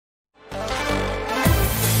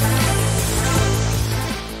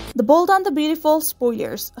The Bold and the Beautiful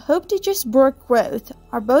spoilers. Hope teaches Brooke growth.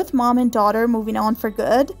 Are both mom and daughter moving on for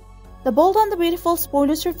good? The Bold and the Beautiful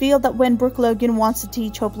spoilers reveal that when Brooke Logan wants to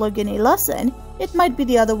teach Hope Logan a lesson, it might be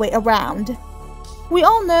the other way around. We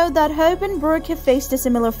all know that Hope and Brooke have faced a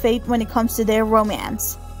similar fate when it comes to their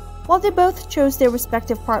romance. While they both chose their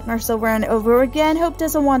respective partners over and over again, Hope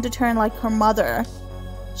doesn't want to turn like her mother.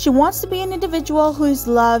 She wants to be an individual who is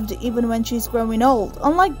loved even when she's growing old,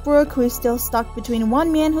 unlike Brooke, who is still stuck between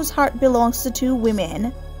one man whose heart belongs to two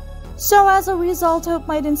women. So as a result, Hope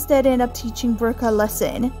might instead end up teaching Brooke a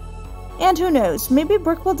lesson. And who knows, maybe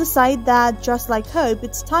Brooke will decide that, just like Hope,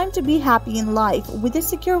 it's time to be happy in life with a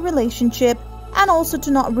secure relationship and also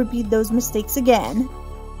to not repeat those mistakes again.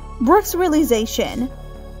 Brooke's realization.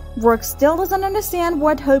 Brooke still doesn't understand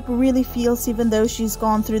what Hope really feels, even though she's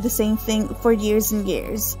gone through the same thing for years and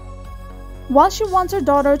years. While she wants her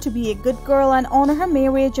daughter to be a good girl and honor her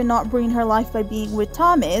marriage and not ruin her life by being with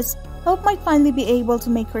Thomas, Hope might finally be able to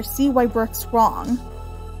make her see why Brooke's wrong.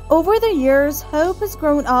 Over the years, Hope has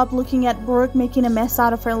grown up looking at Brooke making a mess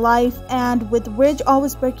out of her life, and with Ridge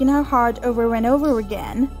always breaking her heart over and over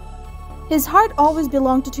again. His heart always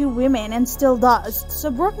belonged to two women and still does, so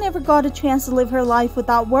Brooke never got a chance to live her life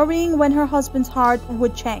without worrying when her husband's heart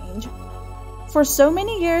would change. For so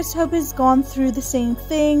many years, Hope has gone through the same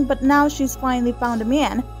thing, but now she's finally found a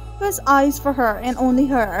man who has eyes for her and only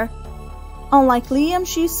her. Unlike Liam,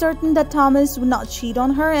 she's certain that Thomas would not cheat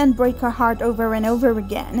on her and break her heart over and over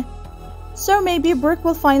again. So maybe Brooke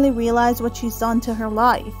will finally realize what she's done to her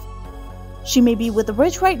life. She may be with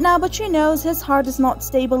Rich right now, but she knows his heart is not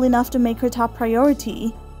stable enough to make her top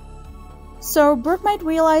priority. So Brooke might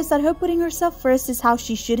realize that Hope putting herself first is how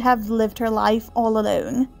she should have lived her life all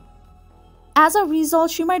alone. As a result,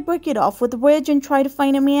 she might break it off with Ridge and try to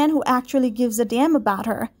find a man who actually gives a damn about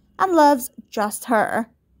her and loves just her.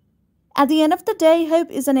 At the end of the day, Hope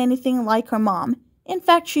isn't anything like her mom. In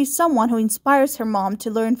fact, she's someone who inspires her mom to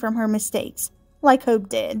learn from her mistakes, like Hope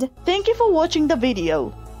did. Thank you for watching the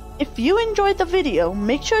video. If you enjoyed the video,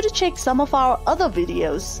 make sure to check some of our other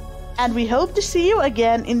videos. And we hope to see you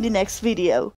again in the next video.